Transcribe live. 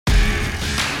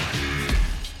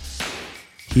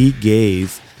he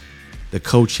gave the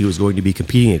coach he was going to be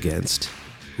competing against,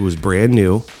 who was brand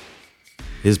new,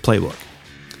 his playbook.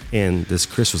 And this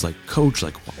Chris was like, "Coach,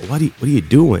 like, what are you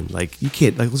doing? Like, you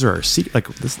can't. Like, those are our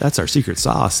that's our secret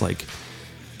sauce. Like,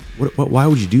 why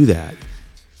would you do that?"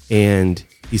 And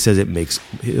he says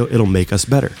it'll make us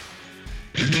better.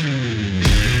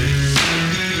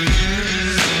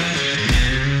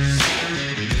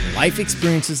 Life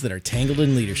experiences that are tangled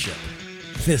in leadership.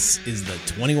 This is the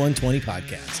 2120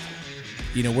 podcast.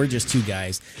 You know, we're just two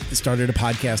guys that started a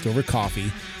podcast over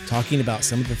coffee, talking about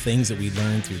some of the things that we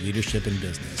learned through leadership and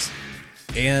business.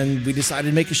 And we decided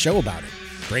to make a show about it,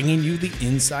 bringing you the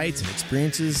insights and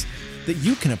experiences that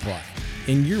you can apply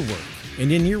in your work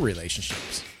and in your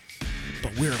relationships.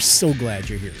 But we're so glad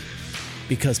you're here,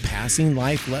 because passing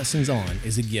life lessons on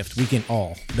is a gift we can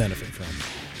all benefit from.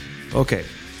 Okay,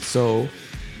 so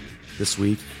this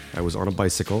week I was on a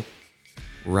bicycle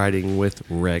riding with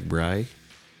RAGBRAI,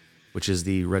 which is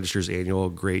the Register's annual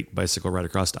Great Bicycle Ride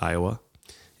Across Iowa.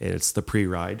 And it's the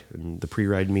pre-ride. And the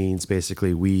pre-ride means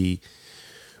basically we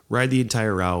ride the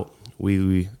entire route.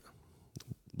 We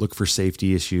look for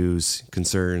safety issues,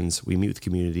 concerns. We meet with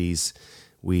communities.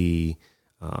 We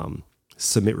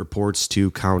submit reports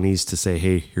to counties to say,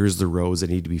 hey, here's the roads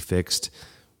that need to be fixed.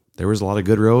 There was a lot of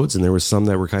good roads, and there was some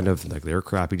that were kind of like, they were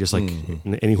crappy, just like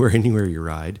anywhere you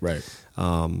ride. Right.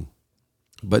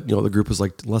 But, you know, the group was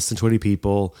like less than 20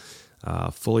 people,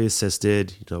 fully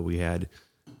assisted. You know, we had,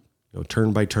 you know,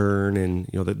 turn by turn. And,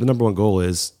 you know, the number one goal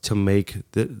is to make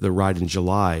the ride in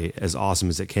July as awesome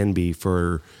as it can be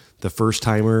for the first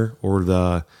timer or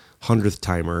the 100th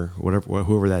timer,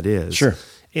 whoever that is. Sure.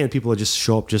 And people that just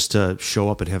show up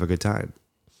and have a good time.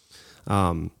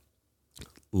 A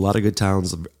lot of good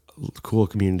towns, cool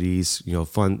communities, you know,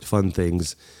 fun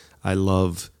things. I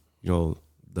love, you know,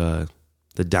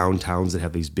 the downtowns that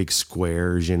have these big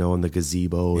squares, you know, and the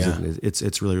gazebos. Yeah. And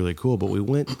it's really, really cool. But we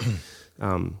went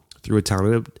through a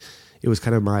town. It was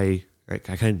kind of I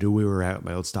kind of knew we were at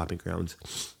my old stopping grounds.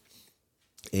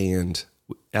 And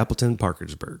Appleton,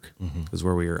 Parkersburg is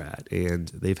where we were at. And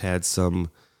they've had some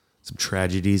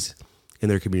tragedies in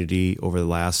their community over the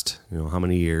last, you know, how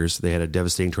many years. They had a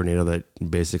devastating tornado that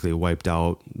basically wiped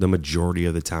out the majority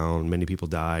of the town. Many people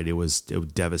died. It was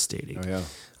devastating. Oh, yeah.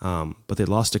 But they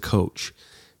lost a coach,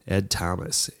 Ed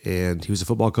Thomas, and he was a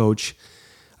football coach.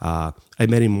 I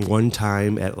met him one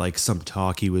time at like some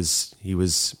talk. I think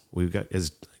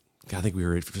we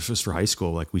were just for high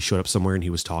school. Like we showed up somewhere and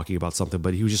he was talking about something,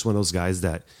 but he was just one of those guys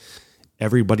that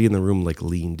everybody in the room like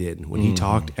leaned in. When he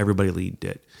talked, everybody leaned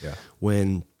in. Yeah.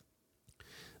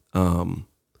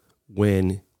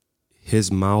 When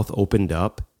his mouth opened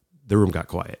up, the room got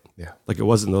quiet. Yeah. Like it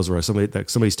wasn't those where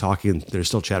somebody's talking and there's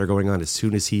still chatter going on. As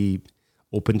soon as he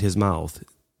opened his mouth,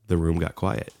 the room got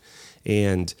quiet.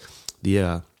 And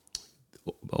the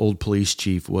old police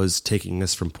chief was taking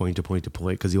us from point to point to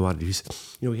point because he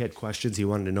had questions. He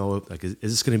wanted to know, like, is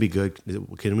this going to be good?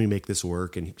 Can we make this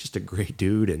work? And he's just a great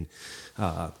dude. And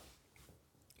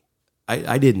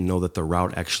I didn't know that the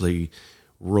route actually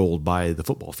rolled by the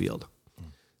football field.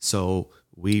 So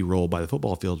we rolled by the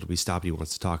football field. We stopped. He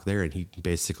wants to talk there. And he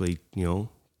basically, you know,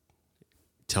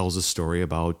 tells a story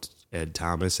about Ed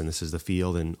Thomas, and this is the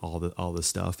field and all this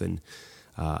stuff. And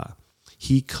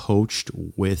he coached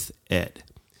with Ed,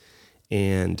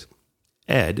 and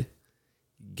Ed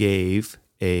gave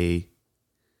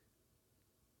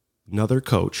another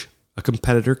coach, a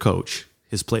competitor coach,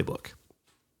 his playbook.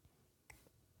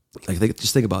 Like,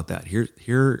 just think about that. Here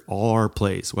are all our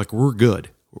plays. Like, we're good.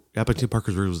 Appleton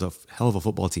Parkersburg was a hell of a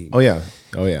football team. Oh yeah.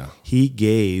 He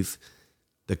gave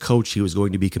the coach he was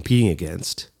going to be competing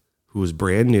against, who was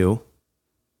brand new,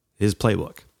 his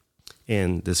playbook.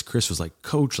 And this Chris was like,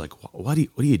 "Coach, like, what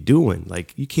are you doing?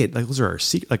 Like, you can't. Like, those are our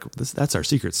that's our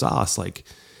secret sauce. Like,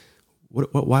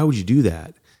 why would you do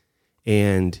that?"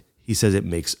 And he says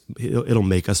it'll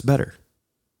make us better.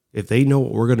 If they know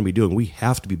what we're going to be doing, we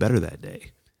have to be better that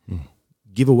day.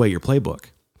 Give away your playbook.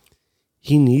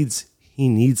 He needs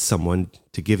someone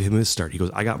to give him his start. He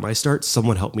goes, "I got my start.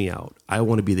 Someone help me out. I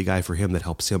want to be the guy for him that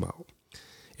helps him out."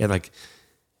 And like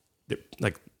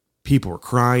people were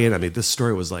crying. I mean, this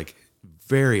story was like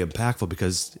very impactful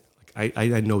because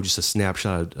I know just a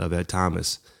snapshot of Ed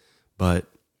Thomas, but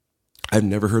I've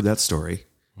never heard that story.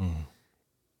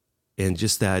 And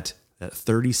just that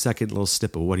 30-second little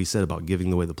snip of what he said about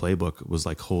giving away the playbook was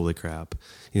like, holy crap.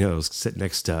 You know, I was sitting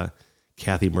next to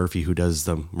Kathy Murphy, who does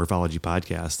the Murphology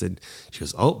podcast, and she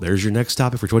goes, "Oh, there's your next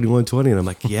topic for 2120." And I'm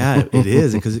like, yeah, it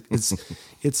is, because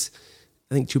it's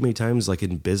I think too many times, like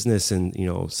in business and, you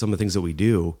know, some of the things that we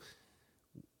do,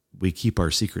 we keep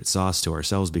our secret sauce to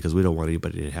ourselves because we don't want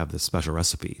anybody to have this special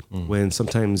recipe. When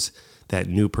sometimes that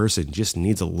new person just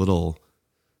needs a little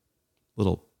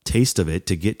taste of it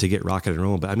to get rocking and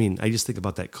rolling. But I mean, I just think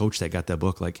about that coach that got that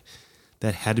book. Like,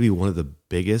 that had to be one of the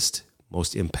biggest,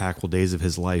 most impactful days of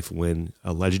his life when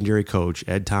a legendary coach,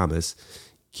 Ed Thomas,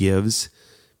 gives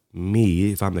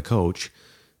me, if I'm the coach,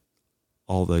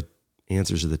 all the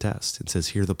answers to the test and says,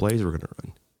 here are the plays we're going to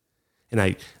run. And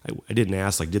I didn't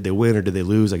ask, like, did they win or did they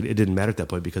lose? Like, it didn't matter at that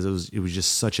point because it was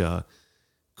just such a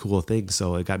cool thing.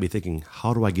 So it got me thinking,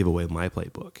 how do I give away my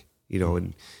playbook? You know,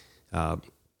 and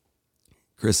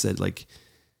Chris said, like,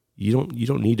 you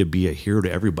don't need to be a hero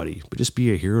to everybody, but just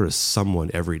be a hero to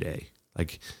someone every day.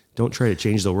 Like, don't try to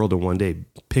change the world in one day.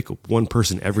 Pick one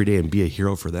person every day and be a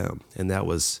hero for them. And that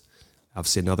was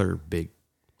obviously another big,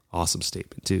 awesome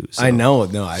statement too. So, I know.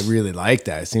 No, I really like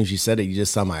that. As soon as you said it, you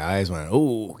just saw my eyes went,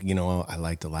 oh, you know, I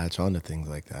like to latch on to things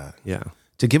like that. Yeah.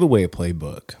 To give away a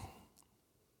playbook,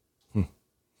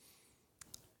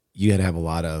 you had to have a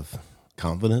lot of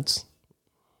confidence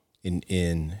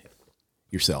in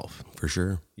yourself, For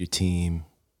sure. your team,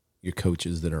 your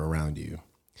coaches that are around you.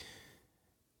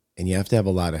 And you have to have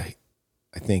a lot of,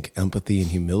 I think, empathy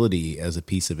and humility as a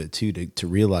piece of it too, to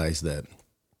realize that,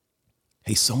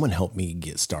 hey, someone helped me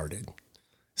get started.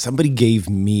 Somebody gave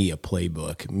me a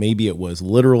playbook. Maybe it was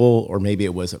literal or maybe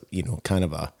it was, you know, kind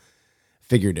of a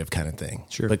figurative kind of thing.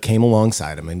 Sure. But came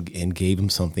alongside them and gave them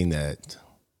something that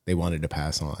they wanted to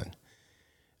pass on.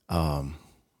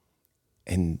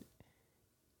 And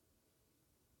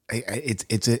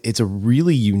it's a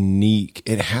really unique,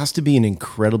 it has to be an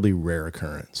incredibly rare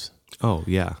occurrence. Oh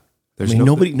yeah.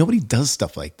 Nobody does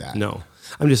stuff like that. No,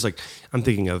 I'm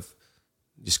thinking of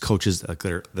just coaches that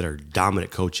are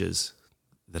dominant coaches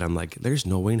that I'm like, there's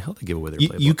no way in hell to give away their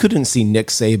playbook. You couldn't see Nick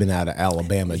Saban out of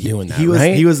Alabama doing that,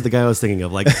 right? He was the guy I was thinking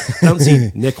of. Like, I don't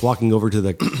see Nick walking over to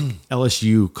the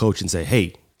LSU coach and say,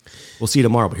 hey, we'll see you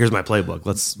tomorrow, but here's my playbook.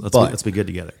 Let's be good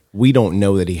together. We don't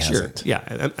know that he hasn't. Sure.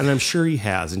 Yeah. And I'm sure he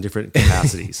has in different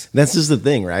capacities. That's just the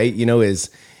thing, right? You know, is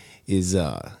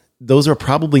those are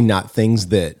probably not things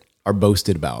that are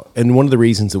boasted about. And one of the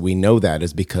reasons that we know that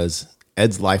is because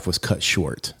Ed's life was cut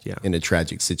short in a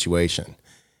tragic situation.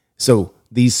 So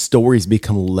these stories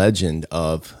become legend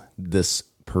of this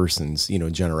person's, you know,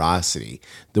 generosity,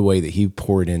 the way that he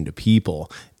poured into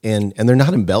people. And they're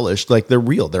not embellished, like they're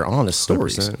real, they're honest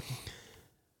stories. 100%.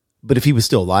 But if he was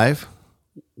still alive,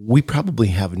 we probably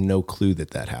have no clue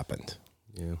that happened.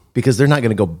 Yeah. Because they're not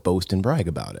going to go boast and brag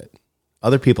about it.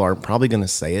 Other people aren't probably going to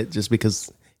say it just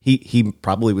because he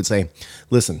probably would say,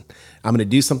 listen, I'm going to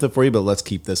do something for you, but let's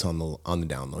keep this on the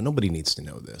down low. Nobody needs to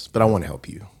know this, but I want to help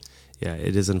you. Yeah,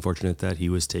 it is unfortunate that he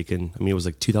was taken. I mean, it was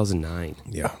like 2009.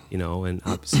 Yeah. You know, and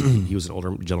obviously he was an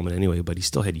older gentleman anyway, but he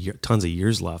still had tons of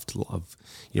years left of,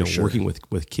 you know, working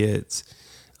with kids.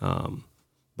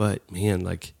 But man,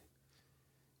 like,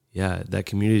 yeah, that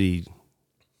community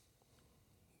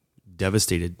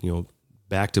devastated, you know,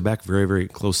 back to back, very, very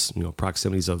close, you know,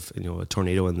 proximities of, you know, a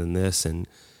tornado and then this, and,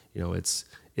 you know, it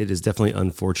is definitely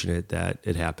unfortunate that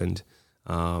it happened.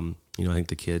 You know, I think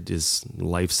the kid is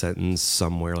life sentence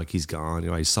somewhere, like he's gone. You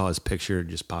know, I saw his picture,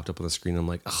 just popped up on the screen. I'm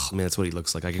like, oh man, that's what he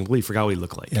looks like. I completely forgot what he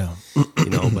looked like. Yeah. You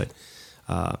know,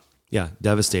 but yeah,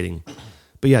 devastating.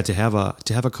 But yeah, to have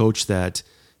a coach that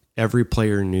every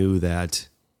player knew that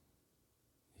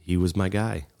he was my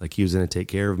guy, like he was going to take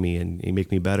care of me and he make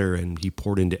me better, and he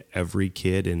poured into every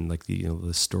kid, and like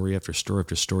the story after story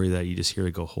after story that you just hear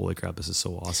it go, holy crap, this is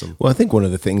so awesome. Well, I think one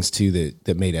of the things too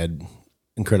that made Ed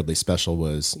incredibly special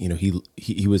was, you know,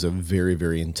 he was a very,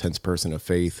 very intense person of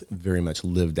faith, very much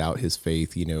lived out his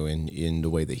faith, you know, in the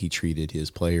way that he treated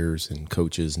his players and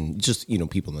coaches and just, you know,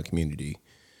 people in the community.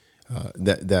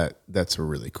 That's a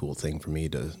really cool thing for me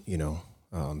to, you know,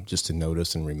 just to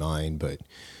notice and remind. But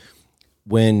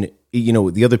when, you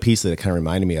know, the other piece that it kind of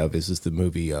reminded me of is the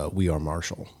movie We Are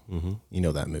Marshall. Mm-hmm. You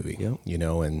know that movie, you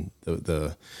know, and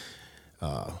the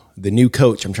new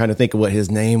coach, I'm trying to think of what his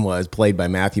name was, played by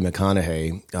Matthew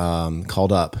McConaughey,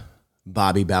 called up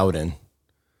Bobby Bowden.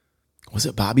 Was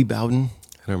it Bobby Bowden?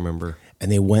 I don't remember.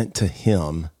 And they went to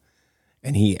him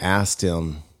and he asked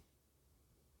him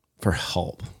for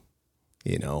help,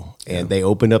 you know, and they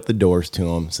opened up the doors to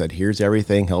him, said, here's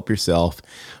everything, help yourself.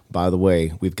 By the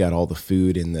way, we've got all the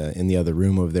food in the other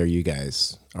room over there. You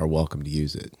guys are welcome to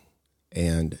use it.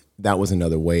 And that was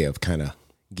another way of kind of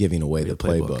giving away the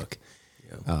playbook.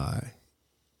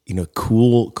 You know,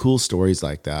 cool stories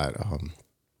like that.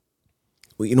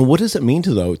 You know, what does it mean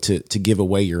to give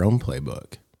away your own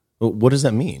playbook? What does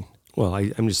that mean? Well,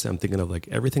 I'm thinking of like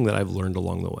everything that I've learned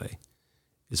along the way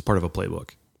is part of a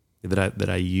playbook. that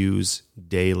I use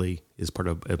daily is part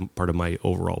of my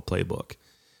overall playbook.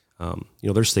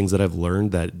 There's things that I've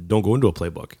learned that don't go into a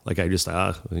playbook. Like I just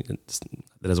that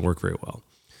doesn't work very well.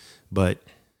 But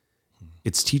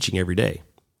it's teaching every day.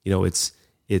 It's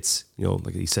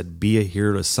like you said, be a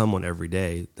hero to someone every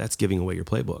day. That's giving away your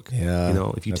playbook.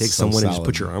 Yeah. If you take someone and just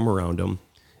put your arm around them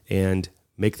and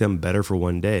make them better for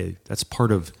one day, that's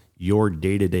part of your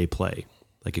day-to-day play.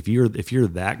 Like if you're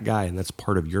that guy and that's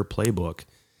part of your playbook,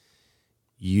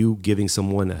 you giving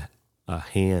someone a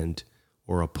hand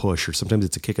or a push, or sometimes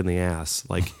it's a kick in the ass,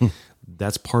 like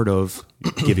that's part of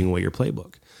giving away your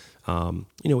playbook.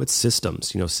 It's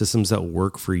systems, systems that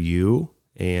work for you,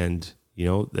 and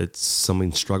that's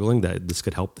someone struggling that this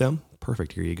could help them.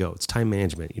 Perfect. Here you go. It's time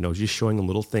management, just showing them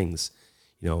little things,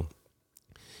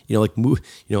 like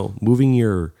moving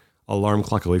your alarm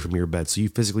clock away from your bed. So you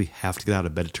physically have to get out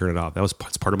of bed to turn it off.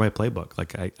 It's part of my playbook.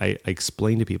 Like I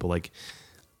explain to people, like,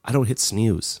 I don't hit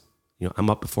snooze. I'm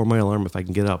up before my alarm if I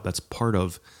can get up. That's part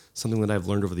of something that I've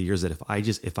learned over the years, that if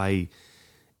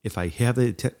I have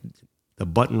the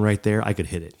button right there, I could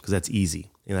hit it because that's easy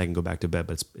and I can go back to bed.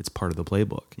 But it's part of the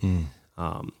playbook.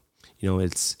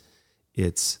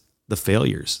 It's the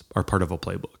failures are part of a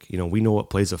playbook. We know what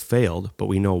plays have failed, but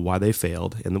we know why they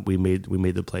failed, and we made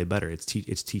the play better. It's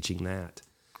teaching that.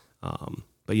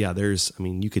 But yeah,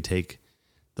 you could take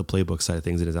the playbook side of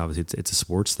things. It is obviously it's a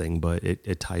sports thing, but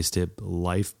it ties to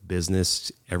life,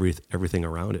 business, everything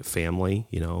around it, family.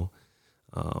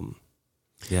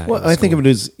 Yeah. Well, I think of it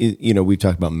as, we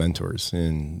talked about mentors,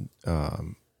 and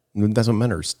that's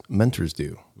what mentors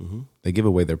do. Mm-hmm. They give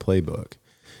away their playbook.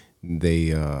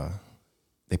 They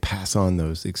pass on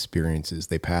those experiences.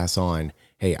 They pass on,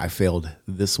 hey, I failed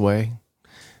this way,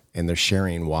 and they're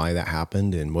sharing why that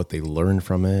happened and what they learned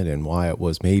from it and why it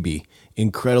was maybe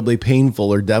incredibly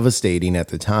painful or devastating at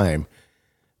the time,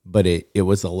 but it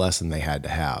was a lesson they had to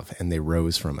have, and they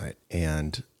rose from it.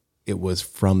 And it was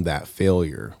from that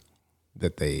failure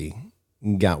that they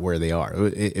got where they are.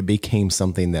 It became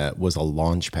something that was a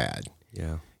launch pad.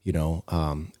 Yeah.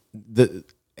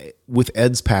 With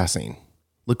Ed's passing,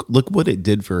 look what it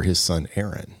did for his son,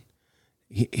 Aaron.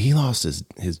 He lost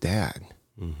his dad,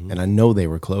 and I know they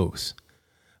were close,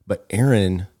 but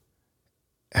Aaron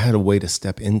had a way to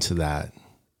step into that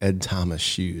Ed Thomas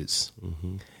shoes.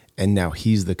 And now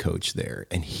he's the coach there,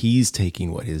 and he's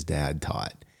taking what his dad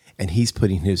taught, and he's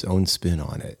putting his own spin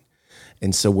on it.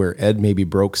 And so where Ed maybe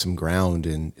broke some ground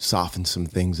and softened some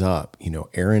things up,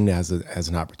 Aaron has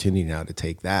an opportunity now to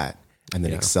take that and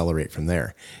then accelerate from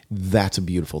there. That's a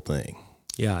beautiful thing.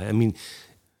 Yeah.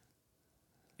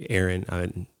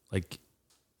 Aaron,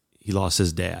 he lost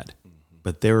his dad,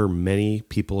 but there were many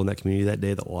people in that community that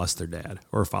day that lost their dad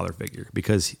or a father figure,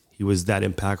 because he was that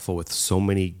impactful with so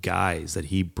many guys that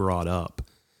he brought up,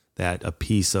 that a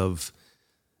piece of,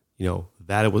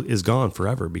 that is gone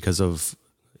forever because of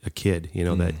a kid,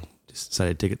 that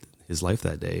decided to take his life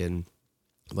that day. And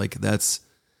that's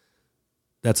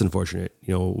unfortunate.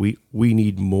 We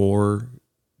need more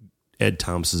Ed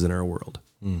Thomases in our world,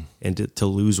 and to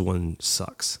lose one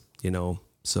sucks,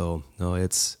 so no,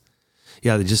 it's,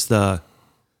 just the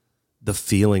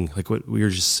feeling, like what we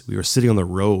were sitting on the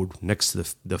road next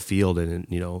to the field,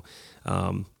 and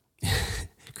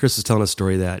Chris was telling a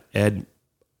story that Ed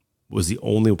was the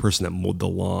only person that mowed the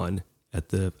lawn at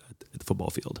the football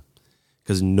field,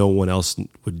 because no one else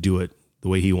would do it the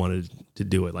way he wanted to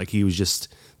do it. Like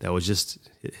that was just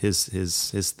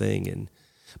his thing.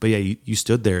 But yeah, you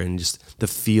stood there, and just the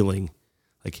feeling,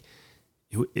 like,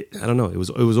 I don't know, it was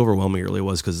overwhelming. It really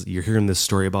was, because you're hearing this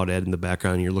story about Ed in the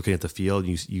background, and you're looking at the field,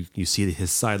 and you see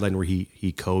his sideline where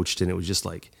he coached, and it was just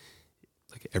like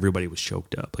everybody was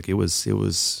choked up. Like it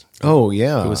was. Oh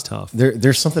yeah, it was tough.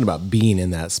 There's something about being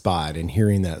in that spot and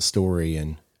hearing that story,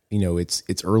 and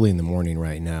it's early in the morning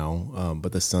right now,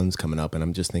 but the sun's coming up, and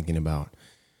I'm just thinking about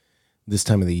this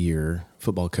time of the year.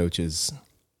 Football coaches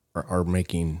are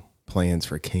making plans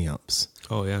for camps.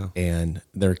 Oh yeah. And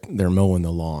they're mowing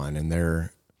the lawn, and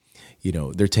they're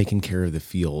taking care of the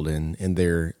field, and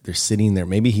they're sitting there.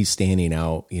 Maybe he's standing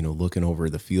out, looking over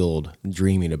the field,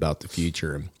 dreaming about the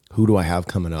future. Who do I have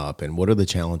coming up, and what are the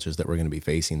challenges that we're going to be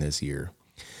facing this year?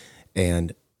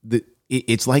 And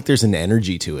it's like there's an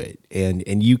energy to it,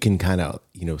 and you can kind of,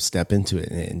 step into it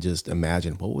and just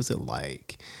imagine, what was it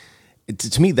like?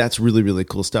 To me, that's really, really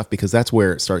cool stuff, because that's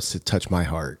where it starts to touch my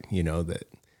heart, that,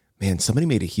 man, somebody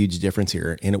made a huge difference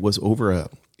here. And it was over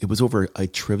a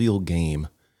trivial game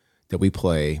that we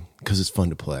play, because it's fun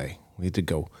to play. We had to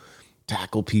go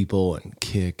tackle people and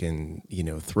kick and,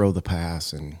 throw the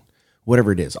pass and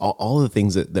whatever it is, all the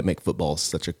things that make football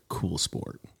such a cool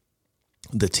sport,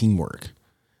 the teamwork.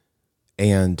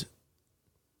 And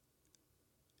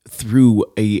through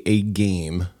a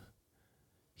game,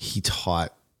 he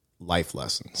taught life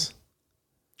lessons.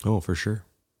 Oh, for sure.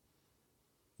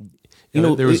 You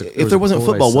know, if there wasn't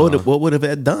football, what would have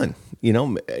Ed done? You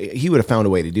know, he would have found a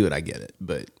way to do it. I get it,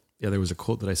 but yeah, there was a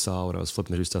quote that I saw when I was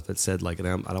flipping through stuff that said, like, and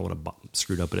I don't want to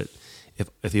screw it up, but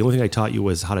if the only thing I taught you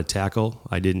was how to tackle,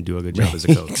 I didn't do a good job as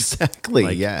a coach. Exactly.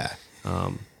 Like, yeah.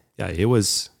 Yeah. It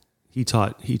was. He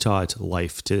taught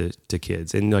life to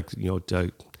kids, and like, you know,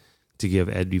 to give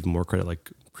Ed even more credit, like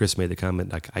Chris made the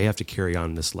comment, like, I have to carry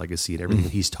on this legacy and everything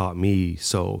that he's taught me.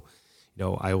 So, you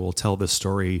know, I will tell this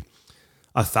story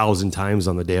 1,000 times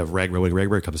on the day of when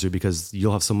Ragbear comes through, because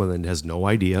you'll have someone that has no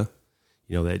idea,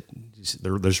 you know, that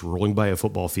they're just rolling by a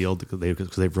football field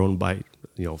because they've run by,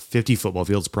 you know, 50 football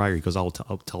fields prior. He goes, I'll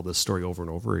tell this story over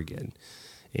and over again.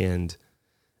 And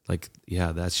like,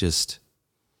 yeah, that's just,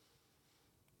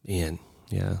 man.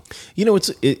 Yeah. You know,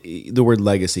 the word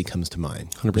legacy comes to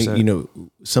mind. 100%. You know,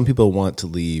 some people want to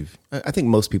leave. I think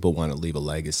most people want to leave a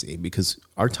legacy because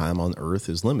our time on earth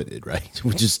is limited, right?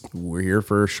 We're here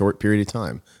for a short period of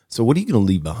time. So what are you going to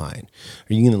leave behind?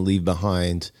 Are you going to leave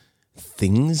behind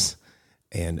things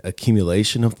and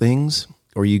accumulation of things?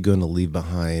 Or are you going to leave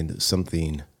behind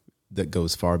something that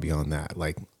goes far beyond that,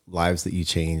 like lives that you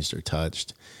changed or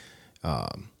touched?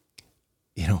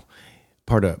 You know,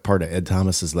 part of Ed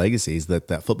Thomas's legacy is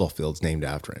that football field's named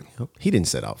after him. Yep. He didn't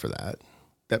set out for that.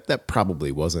 That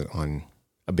probably wasn't on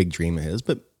a big dream of his,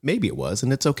 but maybe it was,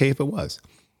 and it's okay if it was.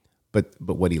 But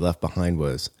what he left behind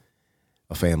was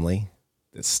a family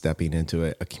that's stepping into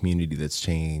a community that's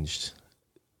changed.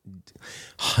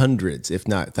 Hundreds, if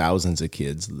not thousands, of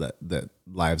kids that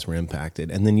lives were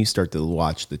impacted, and then you start to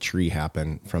watch the tree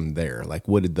happen from there. Like,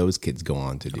 what did those kids go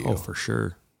on to do? Oh, for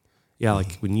sure. Yeah,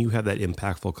 like when you have that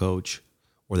impactful coach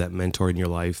or that mentor in your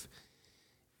life,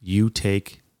 you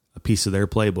take a piece of their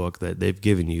playbook that they've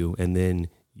given you, and then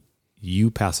you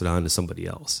pass it on to somebody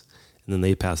else, and then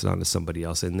they pass it on to somebody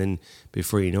else, and then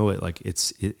before you know it, like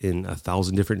it's in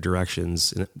 1,000 different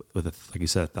directions, and with like you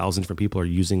said, 1,000 different people are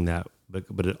using that,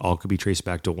 but it all could be traced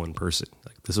back to one person.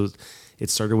 Like it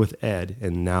started with Ed,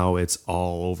 and now it's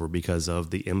all over because of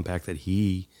the impact that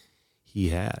he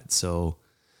had. So,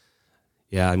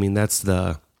 yeah, I mean that's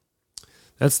the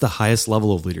highest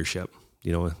level of leadership,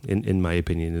 you know, in my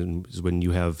opinion, is when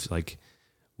you have, like,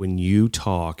 when you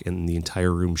talk and the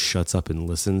entire room shuts up and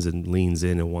listens and leans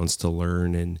in and wants to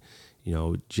learn, and, you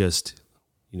know, just,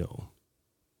 you know,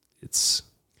 it's.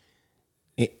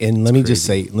 And let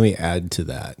me add to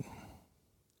that.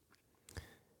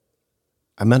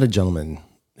 I met a gentleman,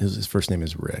 his first name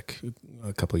is Rick,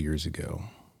 a couple of years ago,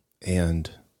 and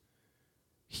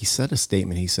he said a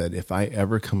statement. He said, if I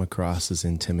ever come across as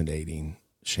intimidating,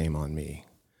 shame on me.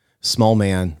 Small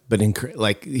man, but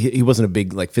like he wasn't a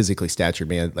big, like, physically statured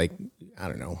man, like, I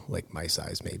don't know, like my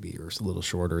size maybe, or a little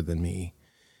shorter than me.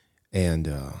 And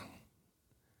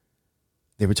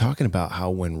they were talking about how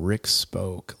when Rick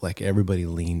spoke, like, everybody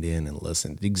leaned in and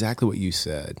listened. Exactly what you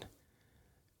said.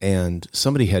 And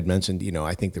somebody had mentioned, you know,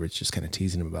 I think they were just kind of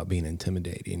teasing him about being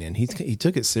intimidating, and he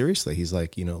took it seriously. He's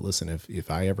like, you know, listen,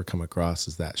 if I ever come across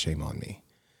as that, shame on me.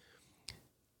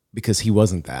 Because he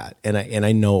wasn't that. And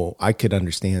I know I could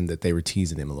understand that they were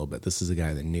teasing him a little bit. This is a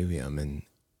guy that knew him.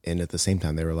 And at the same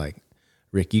time, they were like,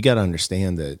 Rick, you got to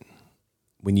understand that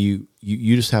when you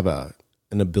just have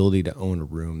an ability to own a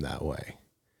room that way.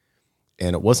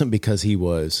 And it wasn't because he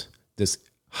was this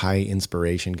high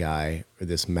inspiration guy or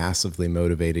this massively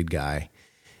motivated guy,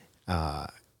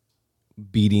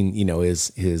 beating, you know,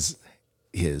 his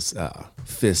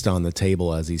fist on the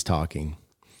table as he's talking.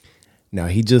 Now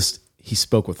he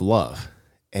spoke with love,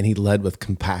 and he led with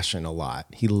compassion a lot.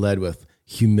 He led with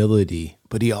humility,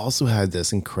 but he also had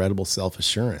this incredible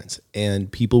self-assurance,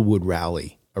 and people would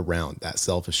rally around that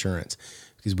self-assurance,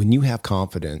 because when you have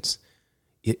confidence,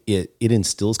 it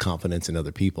instills confidence in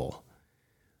other people.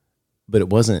 But it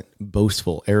wasn't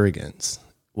boastful arrogance.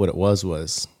 What it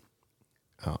was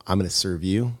I'm going to serve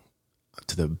you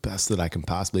to the best that I can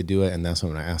possibly do it, and that's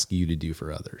what I ask you to do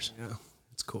for others. Yeah,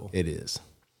 it's cool. It is.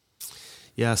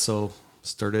 Yeah, so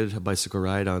started a bicycle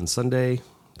ride on Sunday,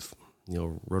 you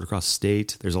know, rode across the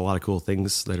state. There's a lot of cool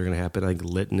things that are going to happen. I think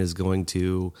Lytton is going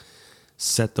to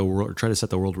try to set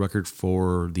the world record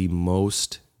for the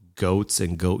most goats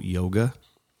and goat yoga.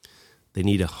 They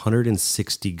need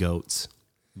 160 goats.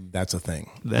 That's a thing.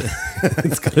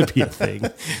 It's going to be a thing.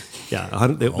 Yeah,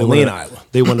 only in Iowa.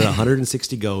 They wanted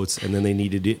 160 goats, and then they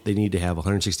need to have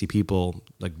 160 people,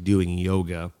 like, doing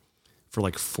yoga for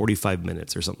like 45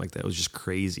 minutes or something like that. It was just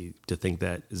crazy to think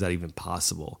that, is that even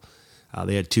possible?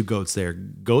 They had 2 goats there.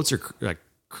 Goats are like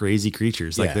crazy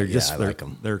creatures. Like, they're just, I like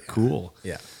them. They're cool.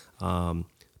 Yeah.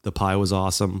 The pie was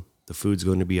awesome. The food's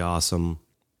going to be awesome.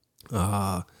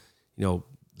 The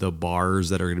bars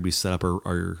that are going to be set up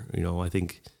are I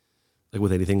think like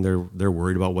with anything, they're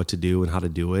worried about what to do and how to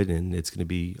do it, and it's going to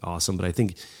be awesome. But I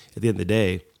think at the end of the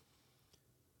day,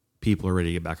 people are ready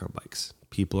to get back on bikes.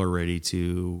 People are ready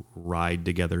to ride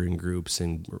together in groups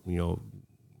and,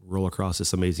 roll across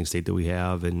this amazing state that we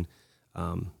have. And,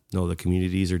 the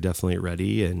communities are definitely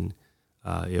ready, and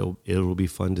it'll be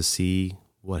fun to see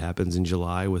what happens in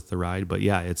July with the ride. But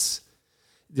yeah, it's,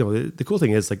 the cool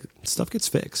thing is like stuff gets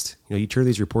fixed. You turn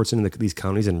these reports into these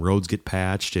counties and roads get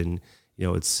patched, and,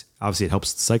 it's obviously it helps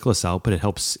cyclists out, but it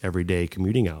helps everyday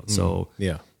commuting out. So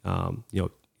yeah,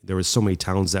 there was so many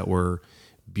towns that were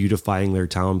beautifying their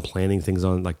town, planning things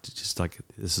on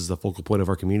this is the focal point of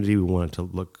our community. We want it to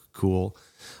look cool.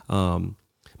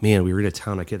 Man, we were in a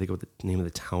town, I can't think of what the name of the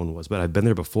town was, but I've been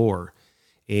there before,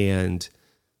 and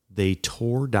they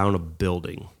tore down a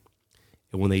building.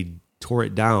 And when they tore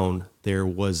it down, there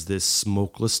was this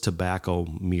smokeless tobacco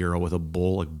mural with a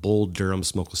bull, like Bull Durham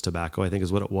smokeless tobacco, I think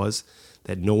is what it was,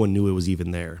 that no one knew it was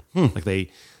even there. Like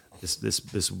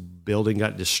this building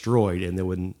got destroyed, and then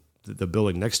when the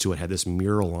building next to it had this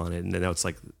mural on it, and now it's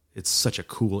like, it's such a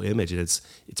cool image, and it's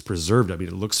preserved. I mean,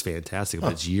 it looks fantastic,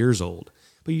 but it's years old.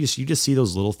 But you just see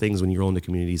those little things when you roll into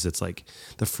communities. It's like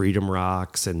the Freedom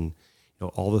Rocks and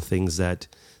all the things that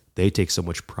they take so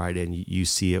much pride in. You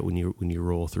see it when you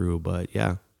roll through. But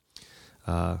yeah,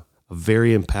 a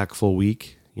very impactful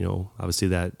week. Obviously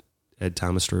that Ed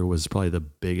Thomas story was probably the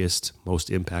biggest, most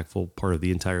impactful part of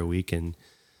the entire week. And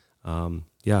so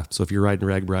if you're riding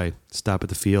RAGBRAI, stop at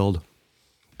the field,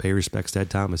 pay respects to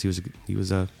Ed Thomas. He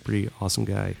was a pretty awesome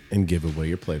guy. And give away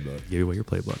your playbook. Give away your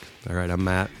playbook. All right, I'm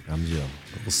Matt. I'm Jim.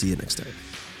 We'll see you next time.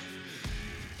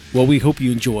 Well, we hope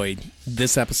you enjoyed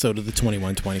this episode of the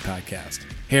 2120 podcast.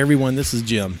 Hey, everyone, this is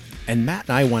Jim, and Matt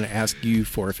and I want to ask you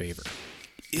for a favor.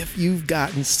 If you've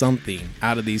gotten something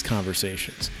out of these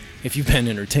conversations, if you've been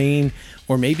entertained,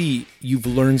 or maybe you've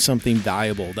learned something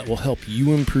valuable that will help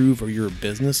you improve or your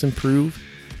business improve,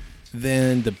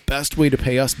 then the best way to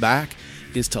pay us back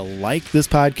is to like this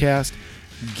podcast,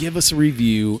 give us a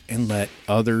review, and let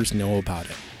others know about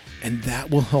it. And that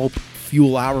will help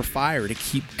fuel our fire to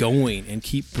keep going and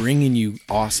keep bringing you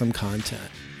awesome content.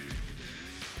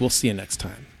 We'll see you next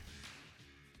time.